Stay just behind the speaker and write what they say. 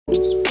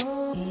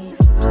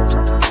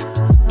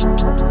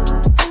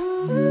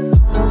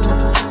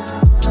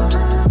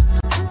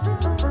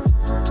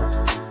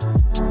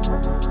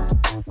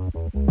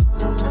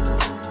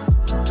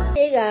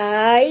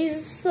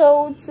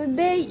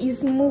today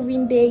is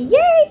moving day.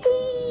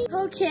 Yay!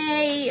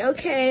 Okay.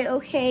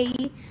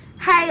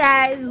 Hi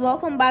guys,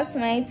 welcome back to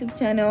my YouTube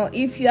channel.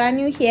 If you are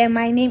new here,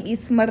 my name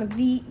is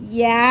Mardi.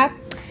 Yeah,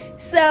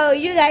 so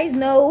you guys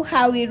know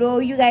how we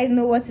roll, you guys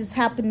know what is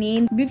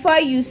happening. Before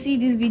you see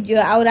this video,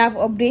 I would have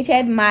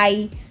updated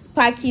my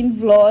packing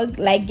vlog,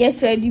 like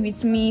get ready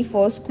with me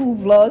for school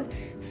vlog.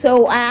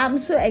 So I am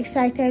so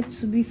excited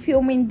to be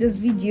filming this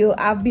video.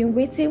 I've been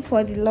waiting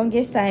for the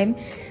longest time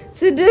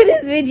to do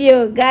this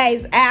video,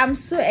 guys. I am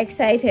so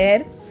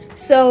excited.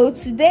 So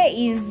today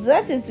is,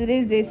 what is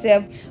today's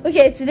date?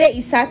 Okay, today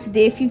is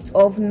Saturday, 5th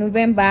of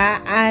November,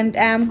 and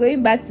I am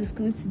going back to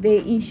school today,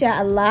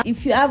 inshallah.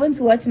 If you haven't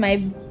watched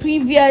my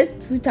previous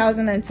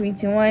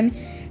 2021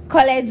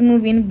 college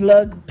moving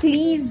vlog,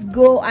 please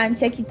go and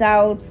check it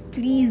out,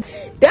 please.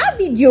 That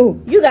video,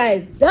 you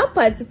guys, that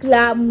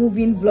particular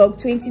moving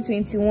vlog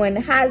 2021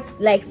 has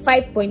like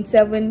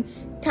 5.7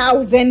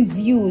 thousand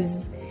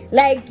views.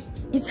 Like,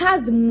 it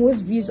has the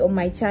most views on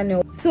my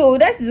channel. So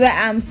that is why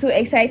I'm so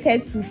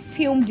excited to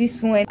film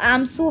this one.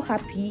 I'm so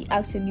happy,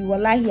 actually,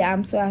 wallahi,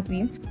 I'm so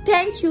happy.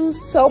 Thank you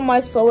so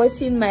much for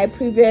watching my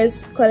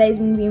previous college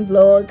moving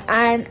vlog,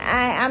 and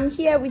I am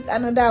here with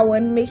another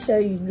one. Make sure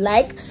you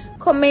like,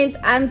 comment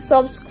and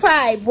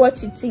subscribe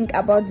what you think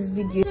about this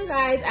video. So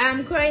guys,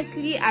 I'm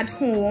currently at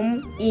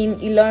home in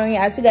Ilorin,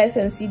 as you guys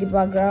can see the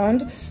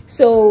background.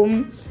 So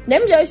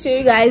let me just show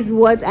you guys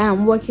what I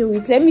am working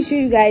with. Let me show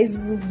you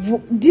guys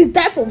this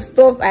type of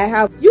stuff I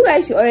have. You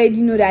guys should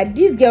already know that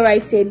this girl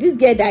right here, this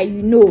girl that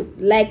you know,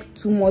 like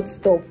too much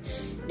stuff.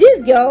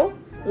 This girl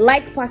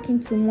like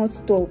packing too much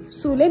stuff.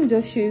 So let me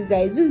just show you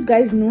guys. You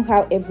guys know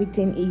how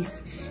everything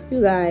is.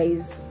 You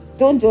guys,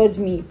 don't judge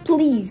me,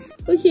 please.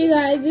 Okay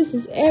guys, this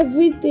is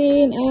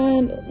everything,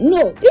 and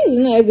no, this is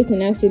not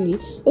everything actually.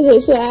 Okay,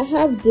 so I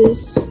have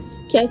this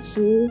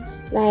kettle,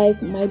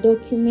 like my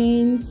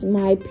documents,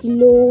 my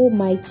pillow,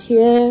 my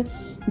chair,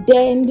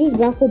 then this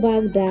bako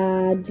bag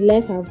that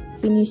like I've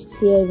finished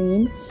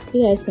tearing.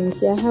 You guys can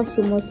see I have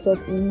so much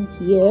stuff in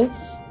here.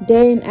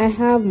 Then I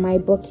have my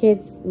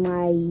buckets,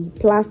 my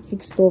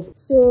plastic stuff.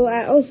 So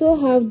I also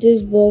have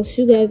this box.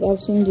 You guys have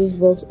seen this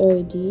box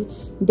already.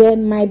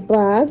 Then my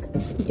bag.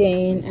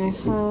 Then I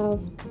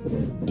have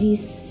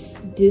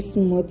this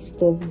much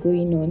stuff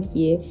going on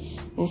here.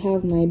 I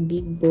have my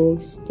big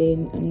box,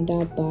 then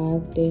another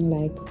bag, then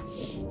like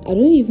I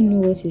don't even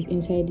know what is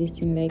inside this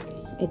thing, like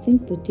I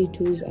think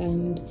potatoes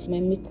and my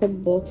makeup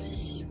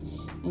box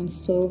and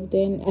stuff.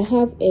 Then I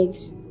have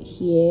eggs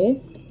here.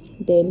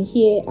 Then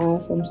here are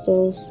some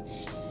stuff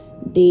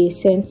they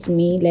sent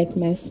me, like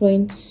my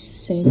friends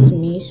sent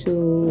me,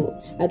 so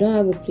I don't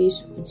have a place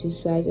to put it,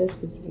 so I just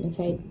put it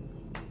inside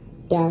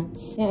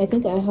that. Yeah, I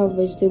think I have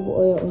vegetable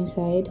oil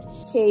inside.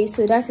 Okay,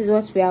 so that is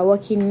what we are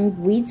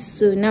working with.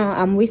 So now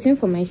I'm waiting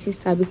for my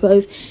sister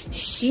because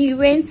she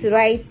went to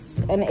write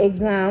an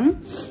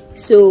exam,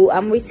 so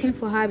I'm waiting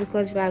for her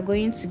because we are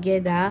going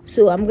together.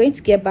 So I'm going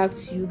to get back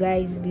to you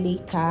guys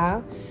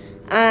later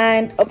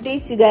and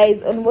update you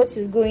guys on what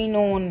is going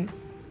on.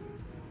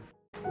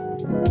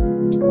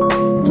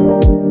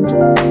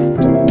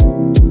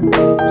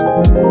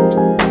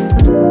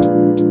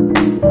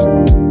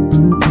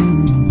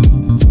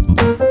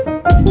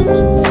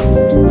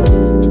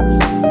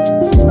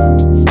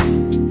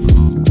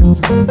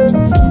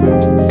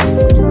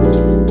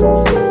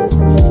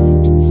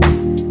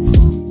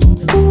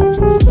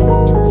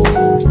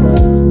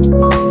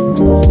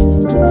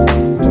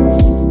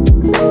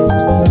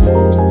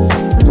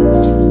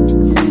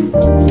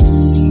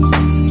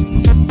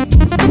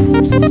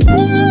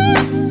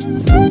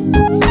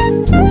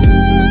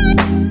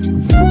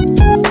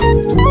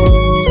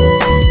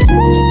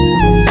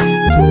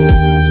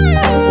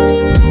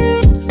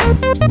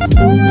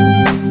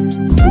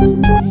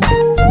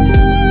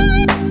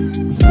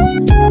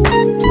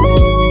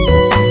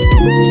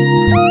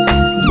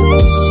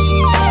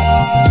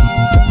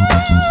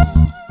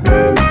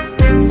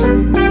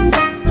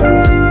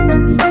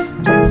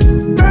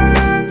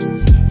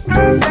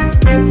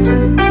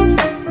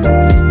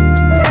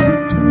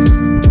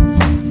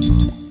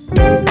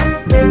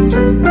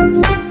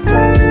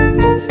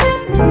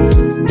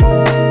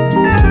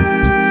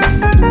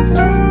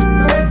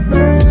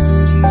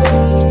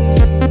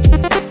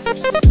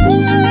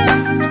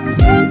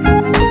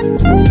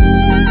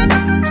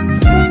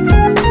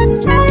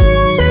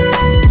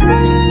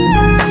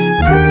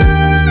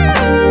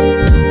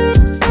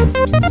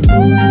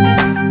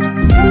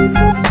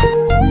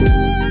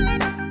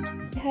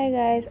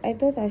 I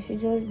thought I should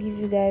just give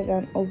you guys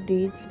an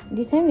update.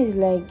 The time is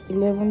like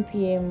 11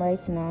 p.m.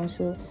 right now,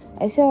 so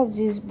I still have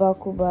this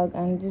bako bag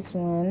and this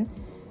one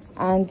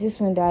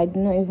that I did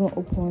not even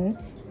open.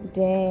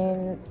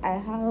 Then I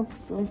have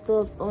some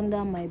stuff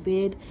under my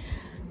bed.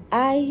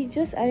 I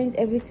just arranged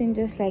everything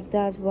just like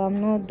that, but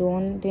I'm not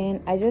done.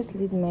 Then I just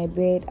laid my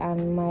bed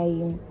and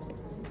my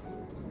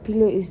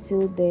pillow is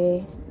still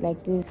there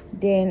like this.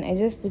 Then I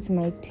just put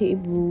my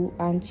table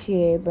and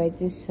chair by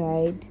this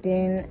side.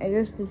 Then I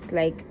just put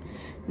like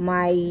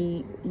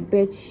my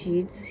bed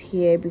sheets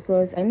here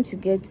because I need to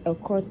get a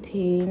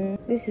curtain.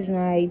 This is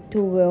my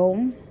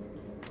towel,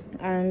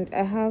 and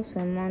I have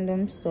some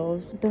random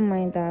stuff, don't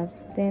mind that.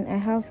 Then I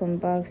have some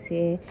bags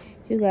here.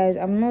 You guys,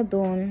 I'm not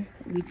done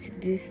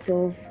with this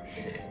stuff.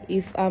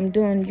 If I'm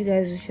done, you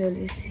guys will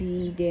surely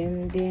see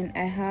them. Then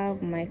I have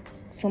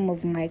some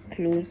of my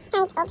clothes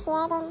up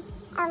here,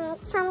 then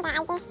some that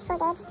I just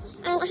folded,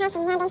 and I have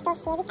some random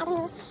stuff here which I don't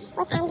know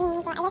what I'm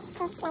doing, but I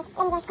just like,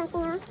 let me just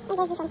continue. Let me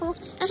just do some things.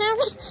 I have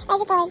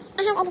what's it called?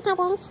 I have a detergent.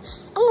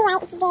 I don't know why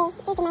it's there,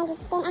 just to mind it.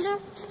 Then I have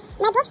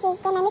my boxes,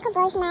 then my makeup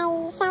brush,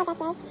 my shower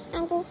jacket,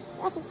 and this,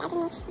 what is, I don't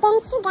know. Then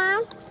sugar,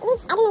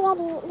 which I don't know where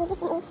the this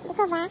thing is, the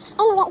cover, I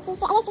don't know where it is,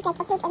 so I just put like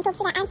a plate on top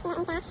so that ants won't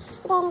enter.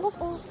 Then this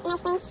is my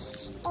friend's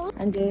thing.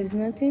 And there's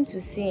nothing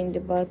to see in the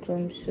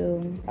bathroom,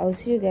 so I'll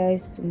see you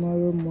guys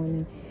tomorrow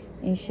morning,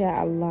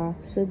 inshallah.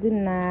 So good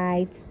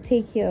night,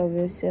 take care of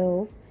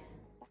yourself.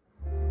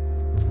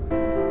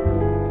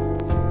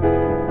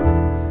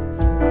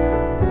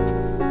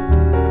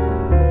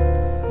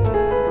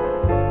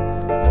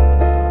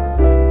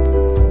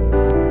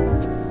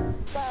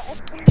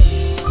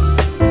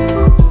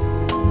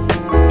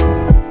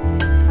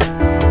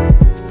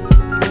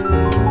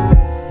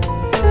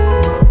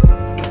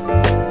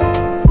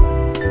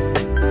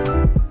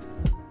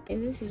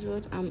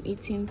 I'm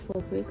eating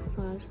for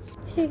breakfast.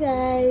 Hey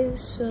guys,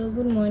 so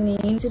good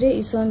morning. Today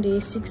is Sunday,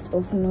 6th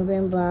of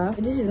November.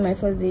 This is my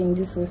first day in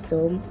this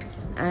hostel,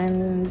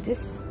 and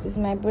this is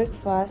my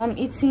breakfast. I'm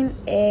eating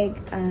egg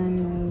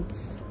and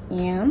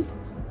yam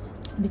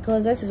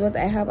because that is what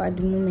I have at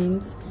the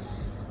moment.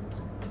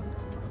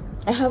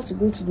 I have to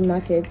go to the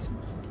market,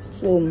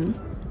 so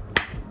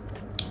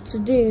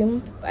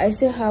today I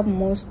still have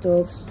more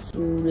stuff to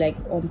like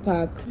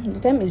unpack. The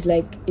time is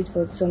like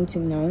 8:40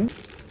 something now.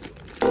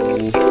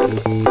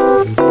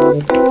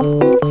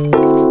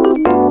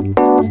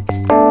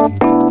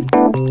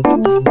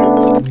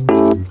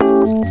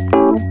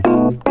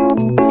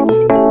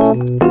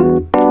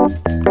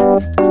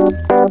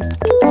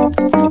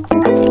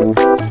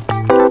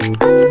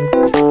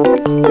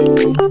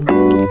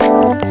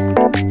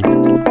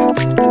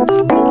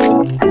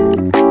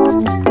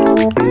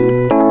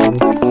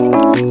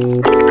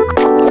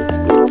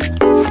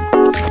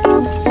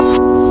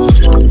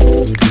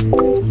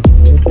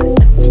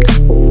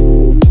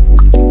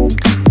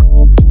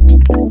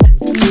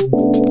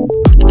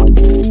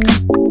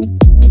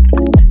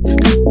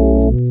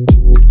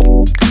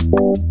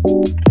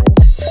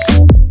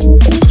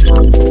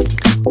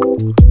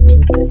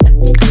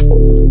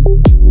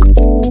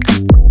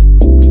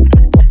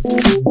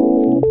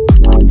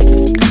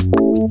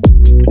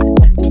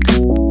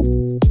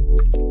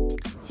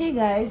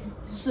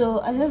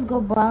 So I just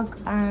got back,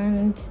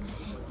 and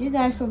you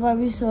guys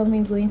probably saw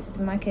me going to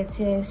the market.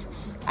 Yes,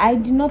 I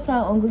did not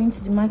plan on going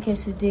to the market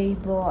today,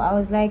 but I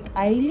was like,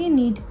 I really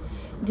need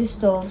this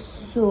stuff,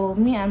 so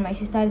me and my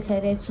sister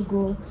decided to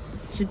go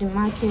to the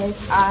market,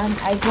 and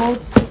I got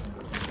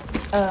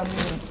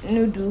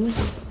noodles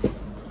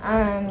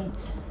and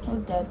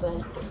what did I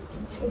buy?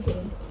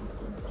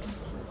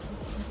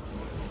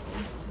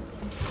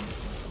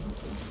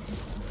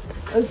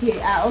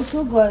 Okay, I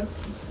also got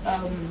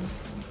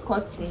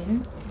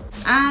cotton,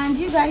 and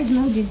you guys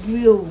know the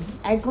drill.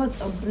 I got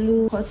a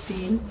blue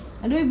cotton.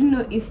 I don't even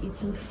know if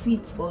it will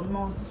fit or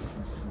not.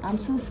 I'm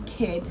so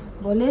scared,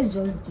 but let's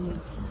just do it.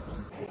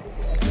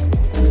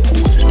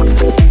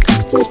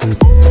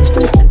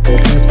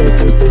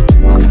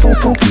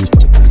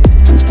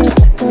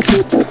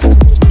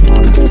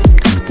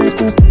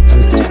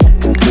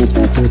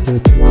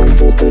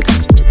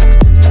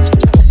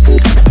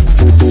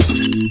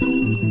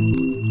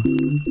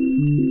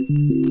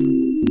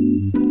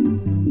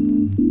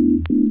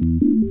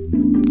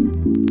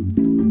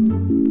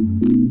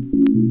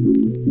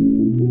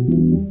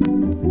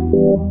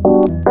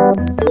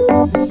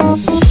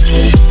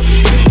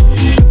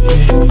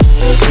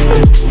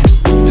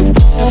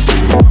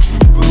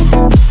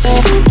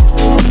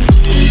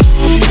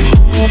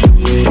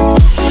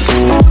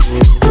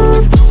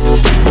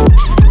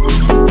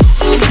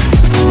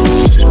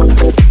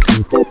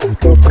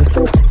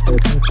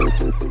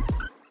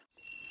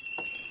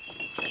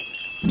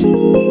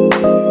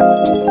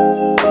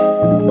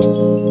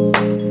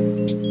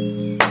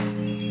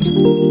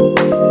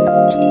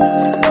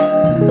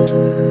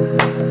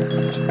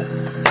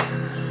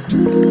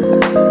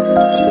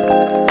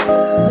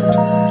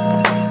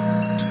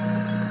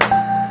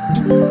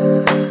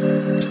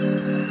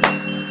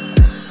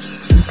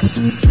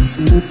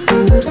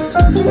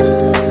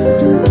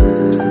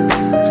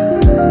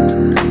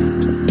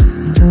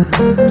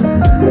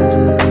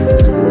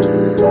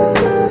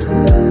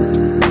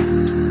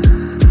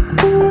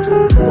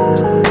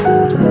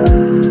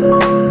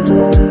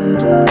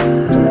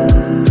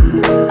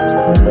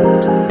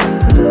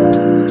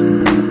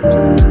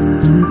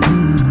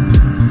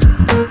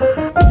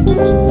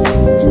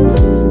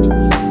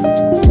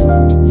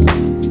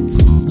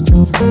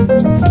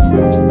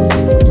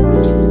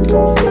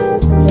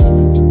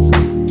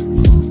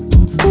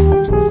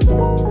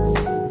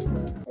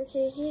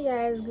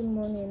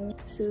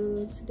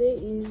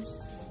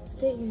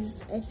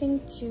 is, I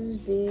think,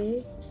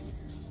 Tuesday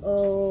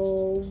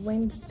or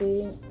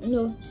Wednesday.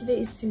 No,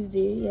 today is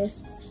Tuesday.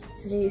 Yes,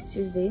 today is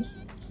Tuesday.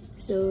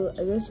 So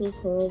I just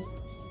woke up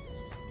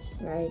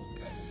like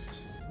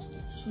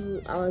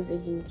 2 hours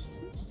ago.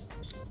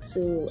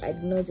 So I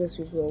did not just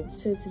wake up.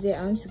 So today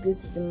I want to go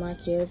to the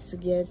market to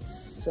get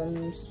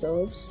some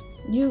stuffs.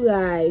 You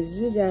guys,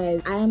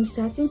 I am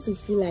starting to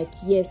feel like,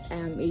 yes, I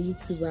am a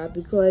YouTuber,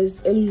 because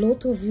a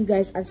lot of you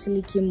guys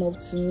actually came up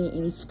to me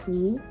in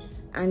school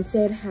and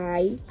said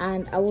hi,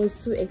 and I was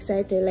so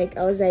excited. Like,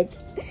 I was like,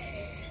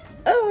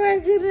 oh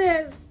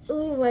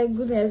my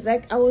goodness,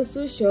 like I was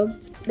so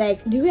shocked.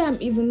 Like, the way I'm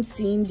even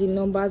seeing the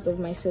numbers of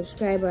my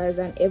subscribers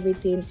and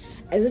everything,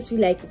 I just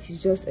feel like it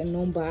is just a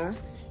number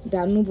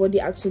that nobody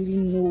actually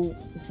know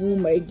who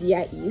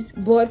Maria is.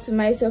 But to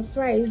my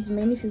surprise,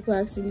 many people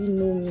actually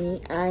know me,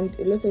 and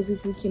a lot of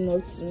people came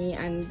up to me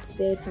and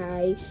said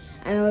hi,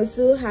 and I was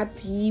so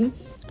happy.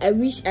 I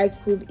wish I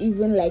could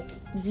even like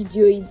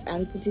video it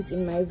and put it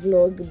in my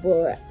vlog,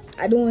 but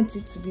I don't want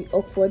it to be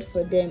awkward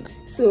for them.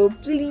 So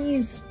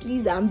please,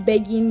 I'm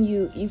begging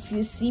you, if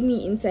you see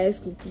me inside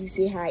school, please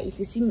say hi. If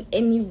you see me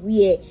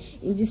anywhere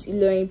in this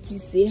Ilorin,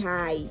 please say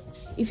hi.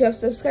 If you have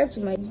subscribed to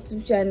my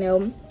YouTube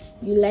channel,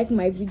 you like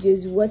my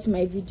videos, you watch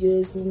my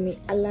videos, may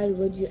Allah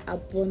reward you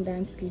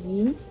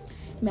abundantly.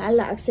 May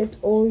Allah accept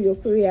all your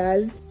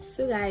prayers.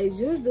 So guys,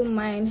 just don't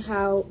mind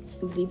how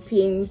the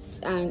paint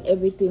and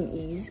everything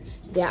is.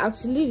 They're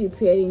actually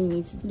repairing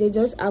it. They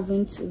just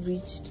haven't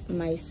reached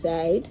my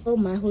side. Oh,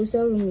 my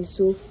hostel room is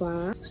so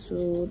far,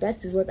 so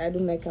that is what I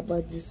don't like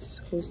about this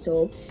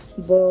hostel.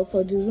 But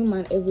for the room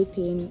and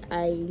everything,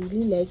 I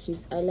really like it.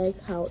 I like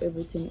how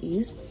everything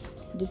is.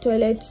 The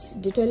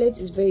toilet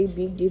is very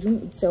big, the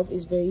room itself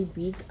is very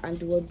big, and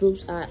the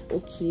wardrobes are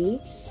okay,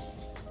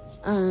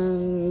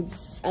 and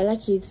I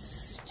like it.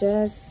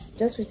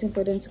 Just waiting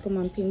for them to come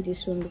and paint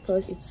this room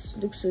because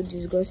it looks so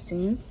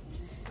disgusting.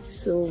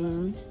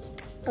 So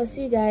I'll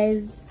see you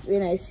guys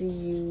when I see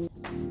you.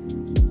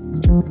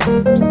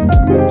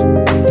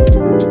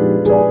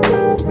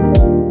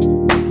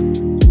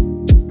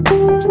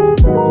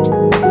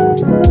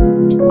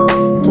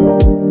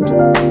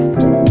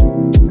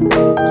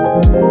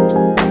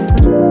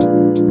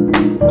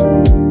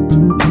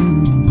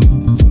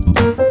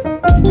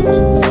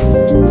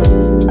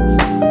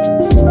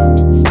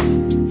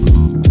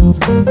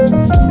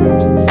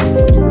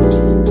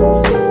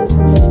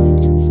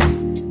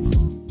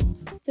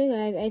 So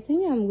guys, I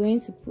think I'm going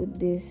to put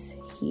this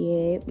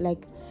here,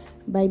 like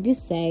by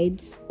this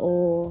side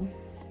or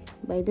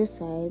by this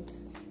side.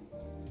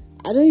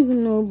 I don't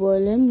even know,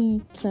 but let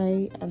me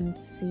try and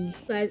see.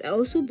 Guys, I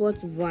also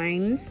bought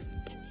vines,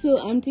 so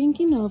I'm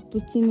thinking of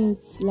putting it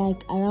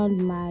like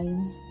around my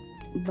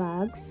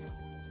bags.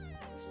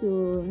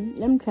 So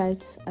let me try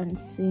it and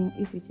see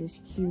if it is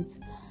cute.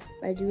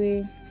 By the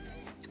way,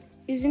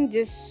 isn't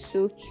this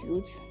so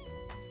cute?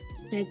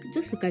 Like,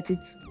 just look at it.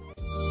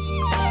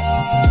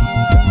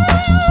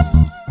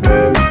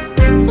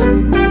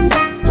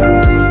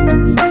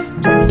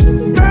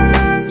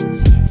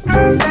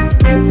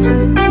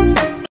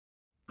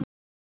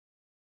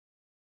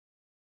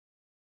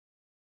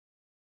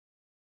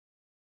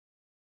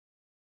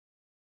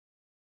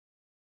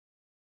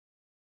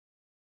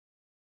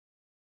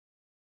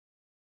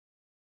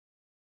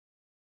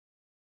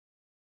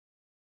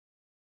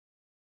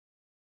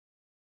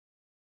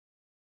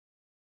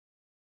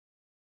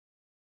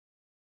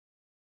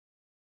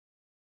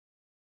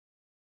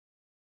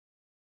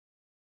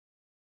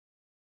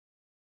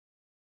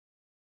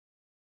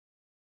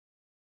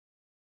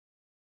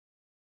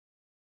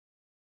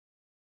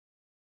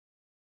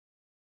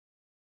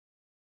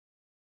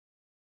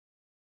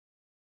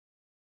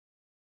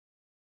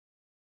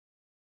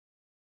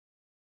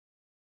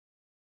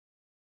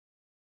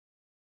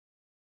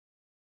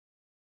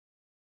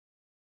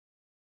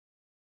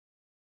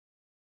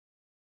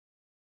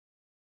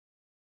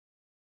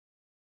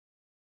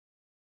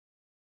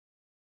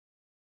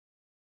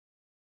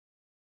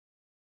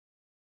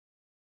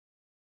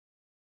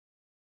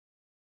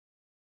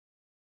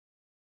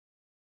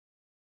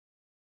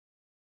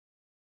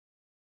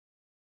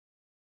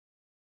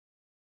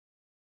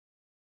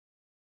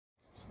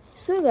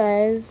 So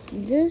guys,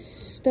 this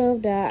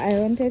stuff that I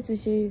wanted to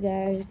show you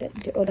guys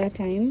the other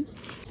time,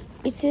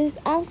 it is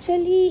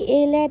actually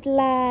a LED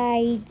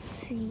light.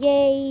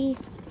 Yay!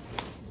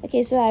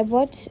 Okay, so I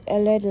bought a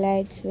LED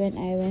light when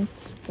I went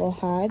for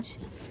Hajj,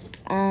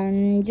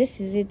 and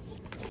this is it.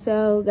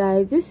 So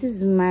guys, this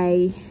is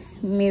my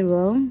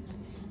mirror.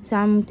 So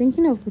I'm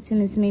thinking of putting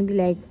it maybe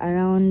like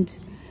around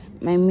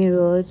my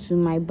mirror to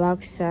my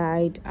back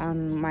side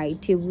and my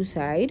table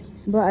side,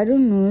 but I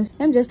don't know.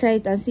 Let me just try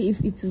it and see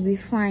if it will be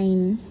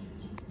fine.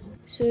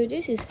 So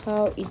this is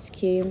how it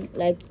came,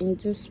 like in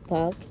this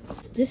pack.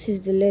 This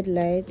is the LED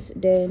light,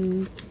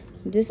 then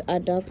this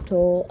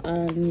adapter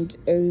and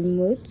a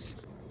remote.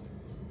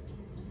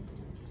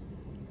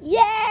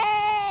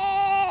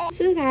 Yay!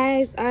 So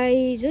guys,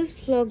 I just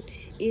plugged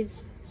it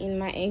in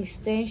my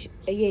extension.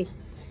 I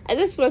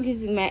just plugged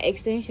it in my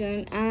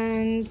extension,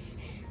 and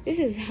this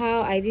is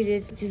how I did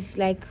it. It is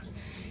like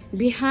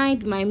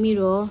behind my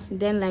mirror,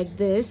 then like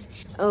this.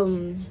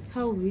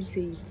 How would we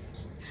say it?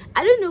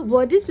 I don't know,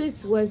 but this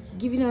place was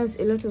giving us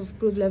a lot of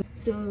problems.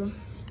 So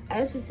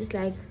I also just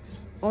like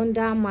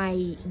under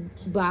my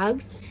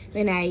bags.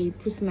 When I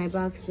put my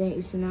bags, then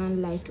it will now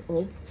light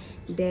up.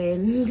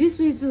 Then this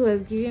place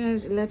was giving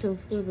us a lot of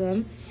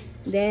problem.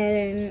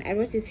 Then I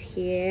brought it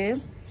here,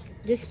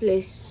 this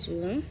place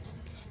too.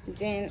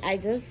 Then I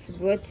just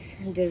brought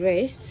the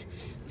rest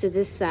to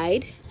this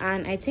side,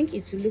 and I think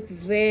it will look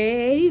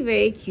very,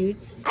 very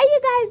cute. Are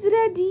you guys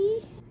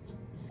ready?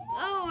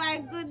 Oh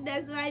my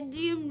goodness, my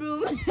dream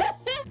room.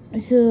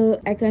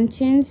 So I can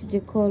change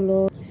the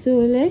color. So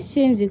let's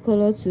change the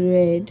color to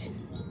red.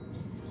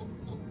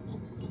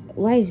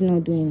 Why is it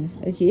not doing?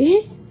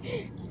 Okay.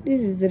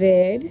 This is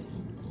red,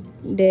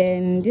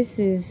 then this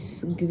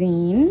is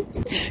green,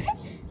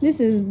 this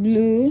is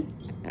blue,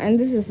 and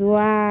this is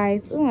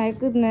white. Oh my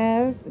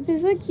goodness, it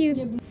is so cute.